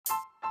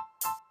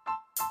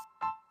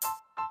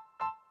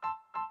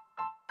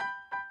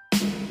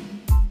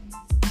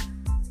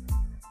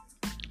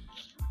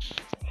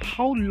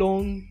how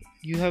long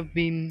you have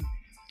been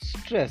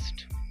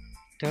stressed?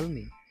 Tell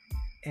me.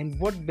 And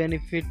what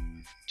benefit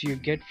do you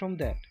get from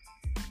that?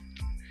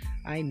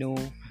 I know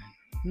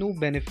no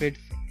benefits,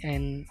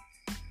 and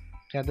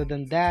rather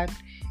than that,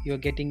 you're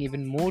getting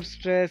even more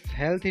stress,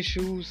 health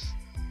issues,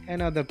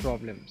 and other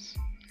problems.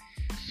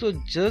 So,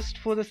 just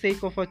for the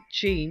sake of a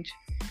change,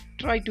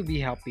 try to be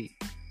happy.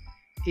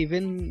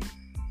 Even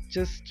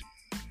just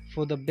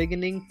for the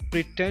beginning,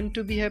 pretend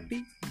to be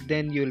happy,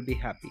 then you'll be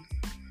happy.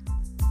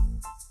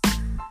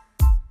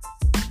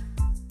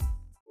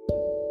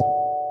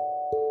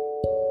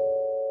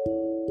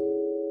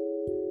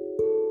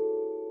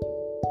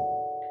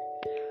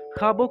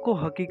 ख्वाबों को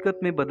हकीकत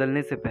में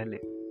बदलने से पहले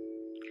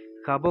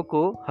ख्वाबों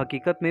को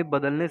हकीकत में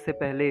बदलने से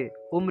पहले,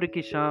 उम्र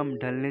की शाम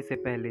ढलने से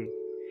पहले,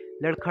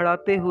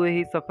 लड़खड़ाते हुए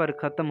ही सफ़र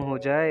ख़त्म हो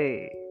जाए,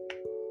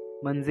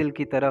 मंजिल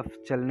की तरफ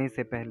चलने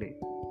से पहले।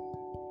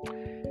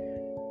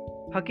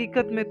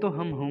 हकीकत में तो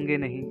हम होंगे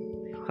नहीं,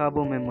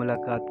 ख्वाबों में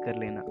मुलाकात कर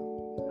लेना।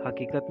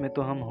 हकीकत में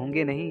तो हम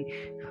होंगे नहीं,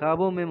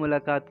 ख्वाबों में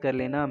मुलाकात कर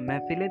लेना।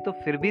 महफिलें तो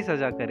फिर भी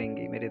सजा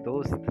करेंगी मेरे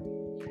दोस्त,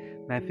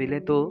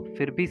 महफिलें तो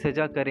फिर भी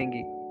सजा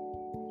करेंगी।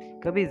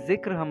 कभी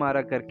जिक्र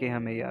हमारा करके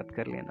हमें याद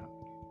कर लेना,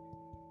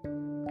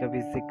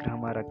 कभी जिक्र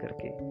हमारा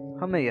करके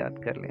हमें याद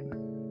कर लेना।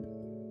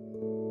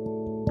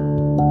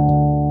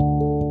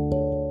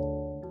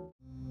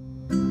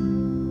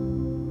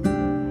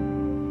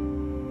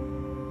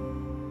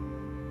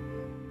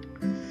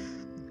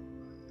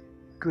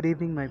 Good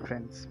evening, my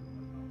friends.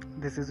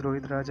 This is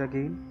Rohit Raj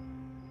again.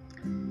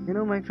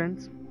 My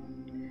friends,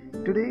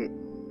 today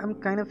I'm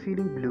kind of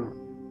feeling blue.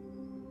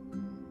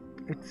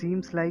 It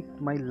seems like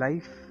my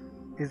life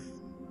is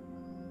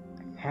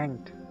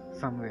hanged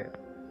somewhere,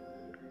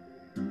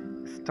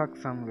 stuck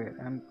somewhere.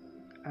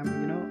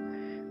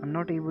 I'm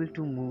not able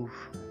to move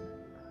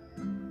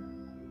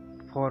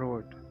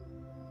forward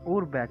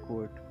or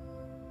backward.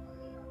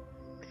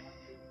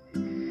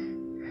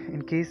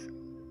 In case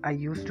I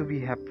used to be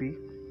happy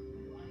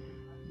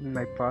in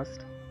my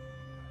past,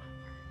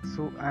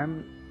 so I'm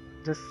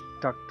just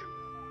stuck.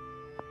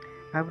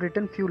 I've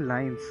written few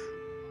lines.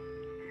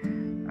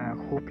 I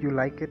hope you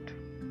like it.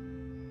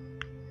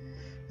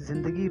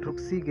 जिंदगी रुक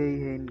सी गई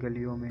है इन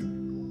गलियों में,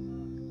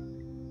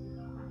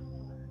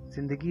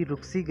 जिंदगी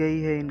रुक सी गई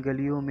है इन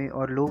गलियों में,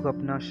 और लोग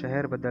अपना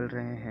शहर बदल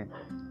रहे हैं।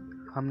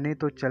 हमने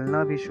तो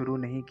चलना भी शुरू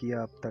नहीं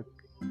किया अब तक,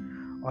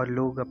 और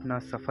लोग अपना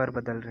सफ़र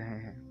बदल रहे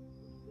हैं।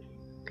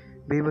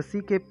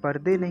 बेबसी के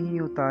पर्दे नहीं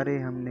उतारे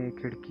हमने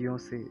खिड़कियों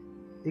से,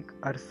 एक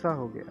अरसा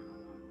हो गया।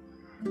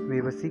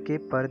 बेबसी के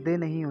पर्दे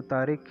नहीं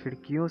उतारे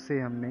खिड़कियों से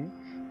हमने,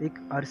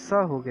 एक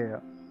अरसा हो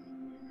गया,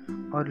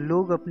 और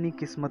लोग अपनी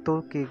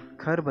किस्मतों के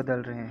घर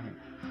बदल रहे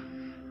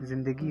हैं।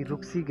 जिंदगी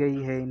रुक सी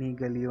गई है इन्हीं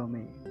गलियों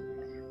में,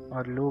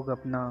 और लोग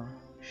अपना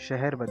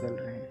शहर बदल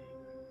रहे हैं।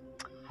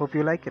 Hope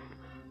you like it.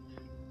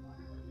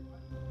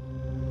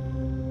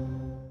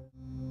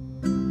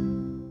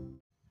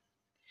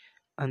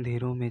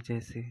 अंधेरों में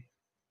जैसे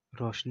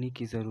रोशनी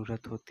की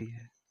ज़रूरत होती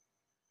है,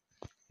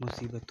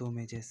 मुसीबतों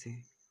में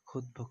जैसे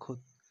खुद ब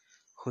खुद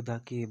खुदा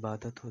की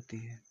इबादत होती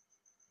है।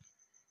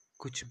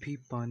 कुछ भी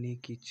पाने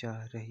की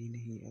चाह रही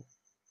नहीं अब,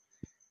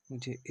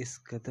 मुझे इस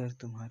कदर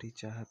तुम्हारी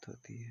चाहत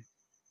होती है।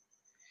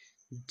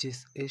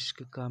 जिस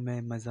इश्क का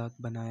मैं मजाक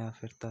बनाया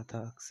फिरता था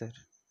अक्सर,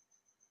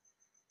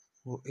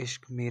 वो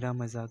इश्क मेरा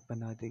मजाक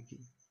बना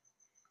देगी।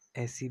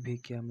 ऐसी भी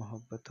क्या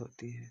मोहब्बत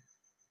होती है।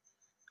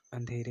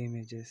 अंधेरे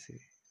में जैसे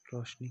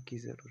रोशनी की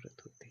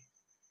ज़रूरत होती।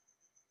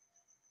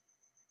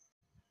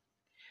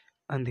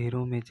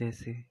 अंधेरों में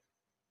जैसे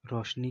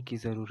रोशनी की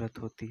ज़रूरत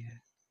होती है,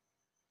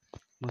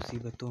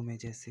 मुसीबतों में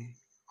जैसे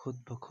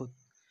खुद ब खुद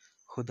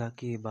खुदा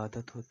की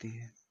इबादत होती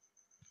है।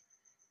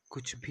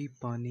 कुछ भी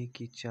पाने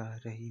की चाह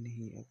रही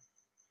नहीं अब,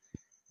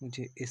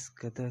 मुझे इस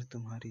कदर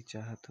तुम्हारी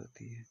चाहत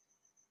होती है।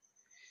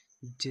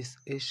 जिस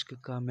इश्क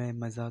का मैं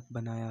मजाक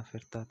बनाया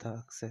फिरता था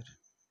अक्सर,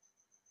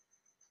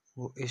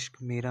 वो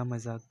इश्क मेरा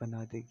मजाक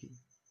बना देगी।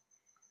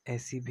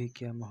 ऐसी भी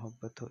क्या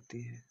मोहब्बत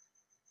होती है।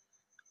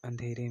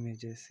 अंधेरे में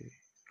जैसे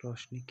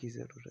रोशनी की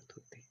ज़रूरत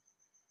होती।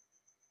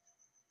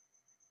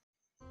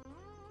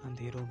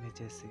 अंधेरों में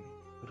जैसे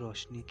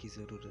रोशनी की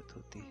ज़रूरत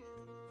होती है,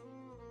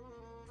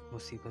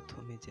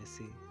 मुसीबतों में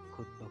जैसे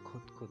खुद ब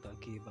खुद खुदा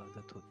की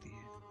इबादत होती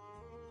है।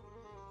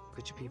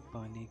 कुछ भी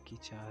पाने की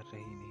चाह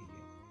रही नहीं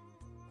है,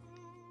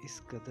 इस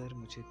कदर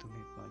मुझे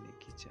तुम्हें पाने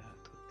की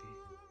चाहत होती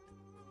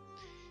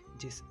है।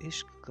 जिस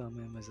इश्क का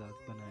मैं मजाक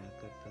बनाया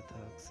करता था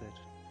अक्सर,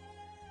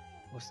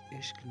 उस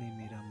इश्क ने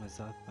मेरा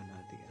मजाक बना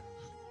दिया।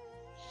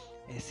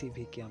 ऐसी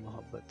भी क्या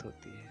मोहब्बत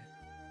होती है।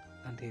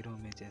 अंधेरों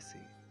में जैसे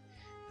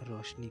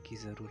रोशनी की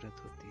ज़रूरत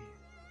होती है।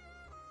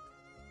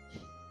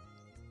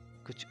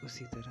 कुछ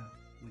उसी तरह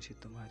मुझे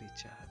तुम्हारी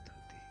चाहत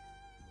होती है।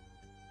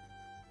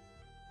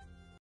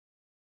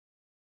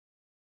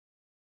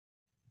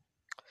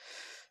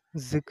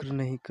 जिक्र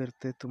नहीं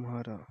करते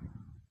तुम्हारा,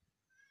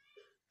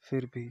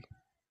 फिर भी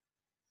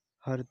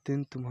हर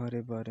दिन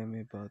तुम्हारे बारे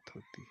में बात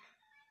होती है।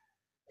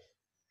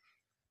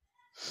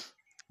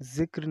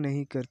 जिक्र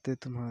नहीं करते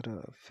तुम्हारा,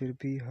 फिर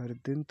भी हर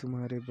दिन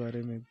तुम्हारे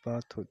बारे में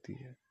बात होती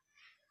है।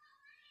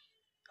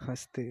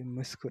 हंसते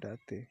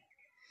मुस्कुराते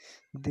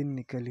दिन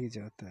निकल ही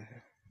जाता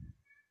है,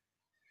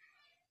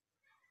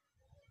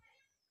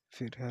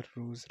 फिर हर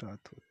रोज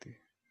रात होती।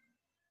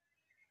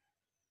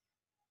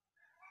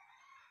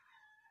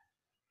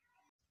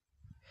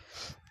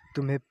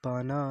 तुम्हें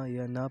पाना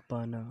या ना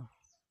पाना,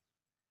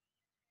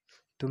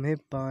 तुम्हें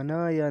पाना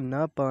या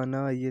ना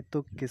पाना ये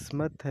तो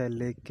किस्मत है,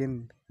 लेकिन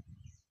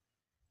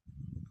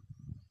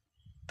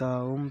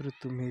ताउम्र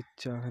तुम्हें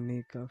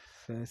चाहने का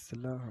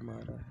फैसला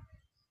हमारा है।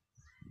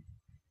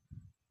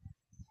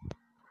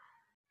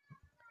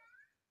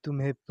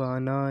 तुम्हें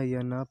पाना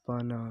या ना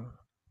पाना,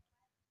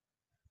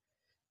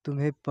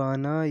 तुम्हें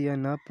पाना या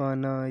ना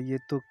पाना ये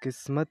तो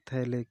किस्मत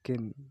है,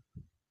 लेकिन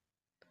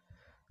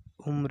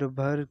उम्र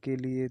भर के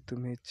लिए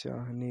तुम्हें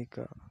चाहने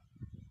का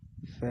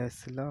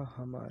फैसला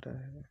हमारा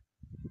है।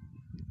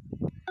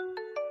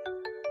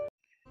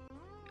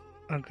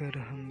 अगर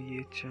हम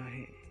ये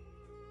चाहें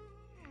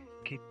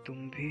कि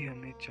तुम भी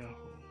हमें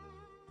चाहो,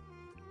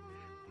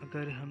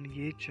 अगर हम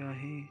ये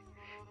चाहें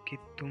कि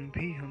तुम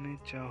भी हमें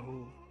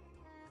चाहो,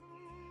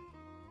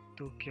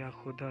 तो क्या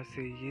खुदा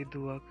से ये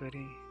दुआ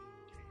करें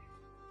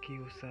कि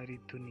वो सारी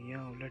दुनिया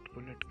उलट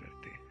पुलट कर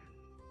दे।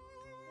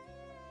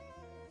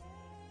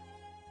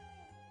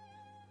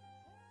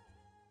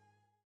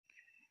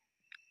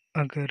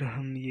 अगर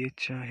हम ये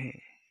चाहें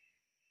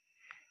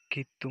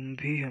कि तुम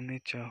भी हमें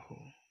चाहो,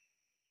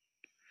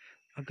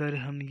 अगर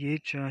हम ये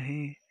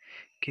चाहें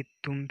कि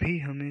तुम भी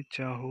हमें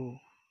चाहो,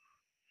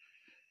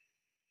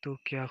 तो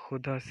क्या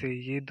खुदा से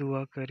ये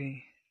दुआ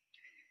करें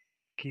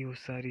कि वो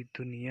सारी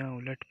दुनिया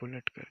उलट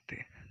पुलट कर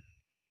दे।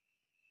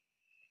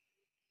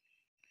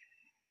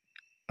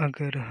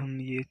 अगर हम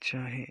ये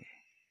चाहें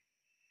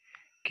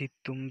कि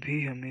तुम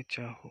भी हमें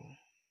चाहो,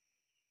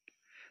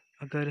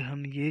 अगर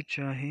हम ये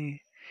चाहें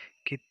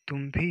कि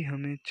तुम भी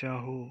हमें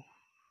चाहो,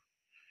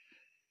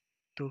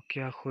 तो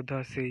क्या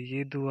खुदा से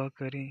ये दुआ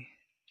करें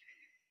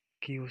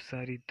कि वो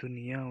सारी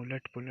दुनिया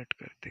उलट पुलट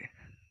कर दे।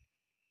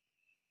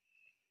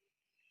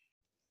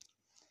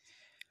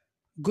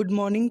 Good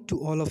morning to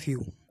all of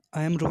you.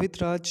 I am Rohit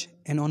Raj,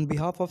 and on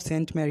behalf of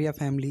Saint Maria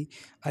family,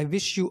 I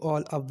wish you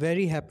all a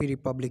very happy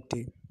Republic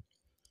Day.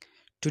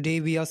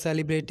 Today we are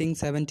celebrating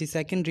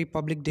 72nd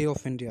Republic Day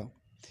of India.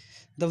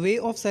 The way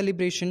of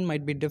celebration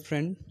might be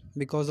different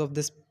because of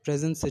this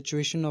present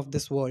situation of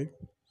this world,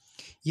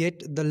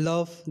 yet the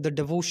love, the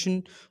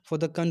devotion for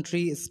the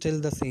country is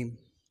still the same,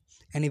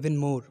 and even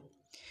more.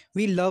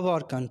 We love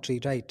our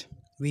country, right?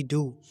 We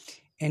do.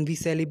 And we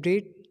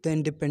celebrate the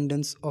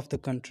independence of the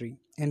country.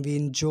 And we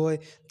enjoy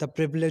the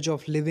privilege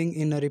of living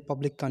in a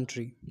republic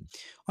country.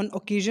 On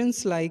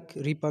occasions like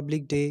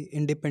Republic Day,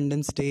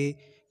 Independence Day,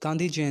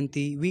 Gandhi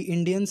Jayanti, we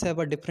Indians have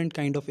a different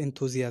kind of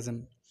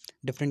enthusiasm,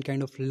 different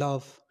kind of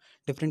love,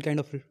 different kind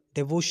of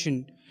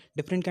devotion,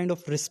 different kind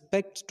of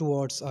respect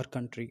towards our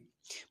country.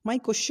 My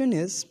question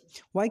is,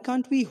 why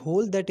can't we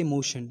hold that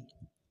emotion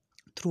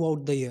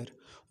throughout the year?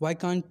 Why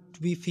can't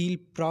we feel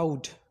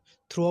proud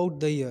throughout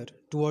the year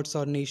towards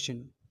our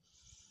nation?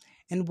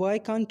 And why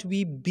can't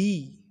we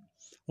be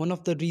one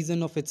of the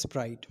reason of its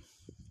pride?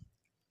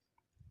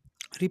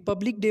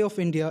 Republic Day of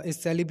India is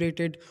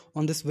celebrated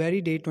on this very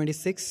day,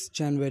 26th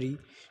January,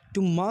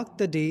 to mark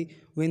the day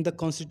when the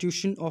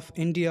Constitution of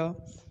India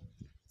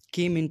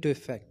came into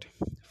effect.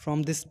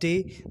 From this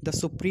day, the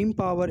supreme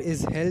power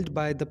is held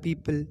by the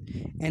people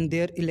and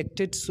their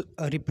elected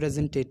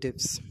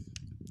representatives.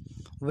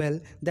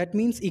 Well, that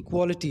means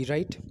equality,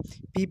 right?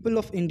 People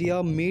of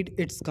India made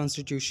its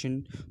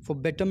constitution for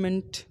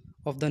betterment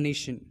of the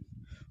nation,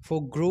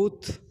 for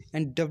growth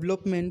and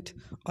development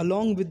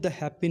along with the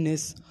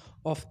happiness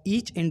of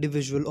each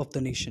individual of the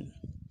nation.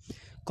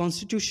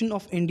 Constitution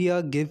of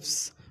India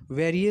gives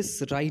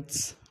various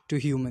rights to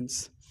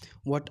humans.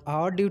 What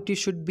our duty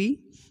should be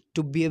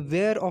to be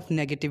aware of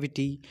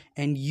negativity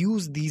and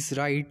use these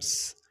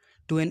rights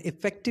to an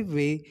effective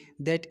way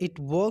that it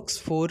works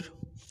for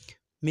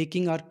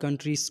making our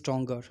country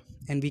stronger,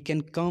 and we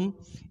can come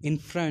in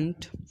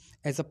front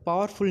as a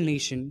powerful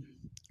nation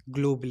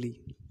globally.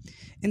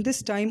 In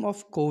this time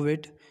of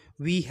COVID,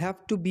 we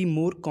have to be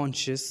more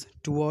conscious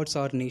towards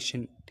our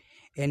nation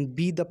and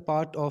be the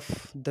part of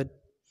the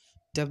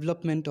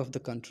development of the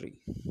country.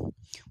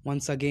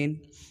 Once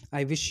again,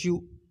 I wish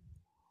you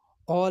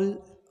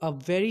all a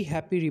very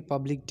happy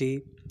Republic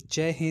Day.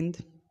 Jai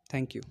Hind.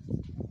 Thank you.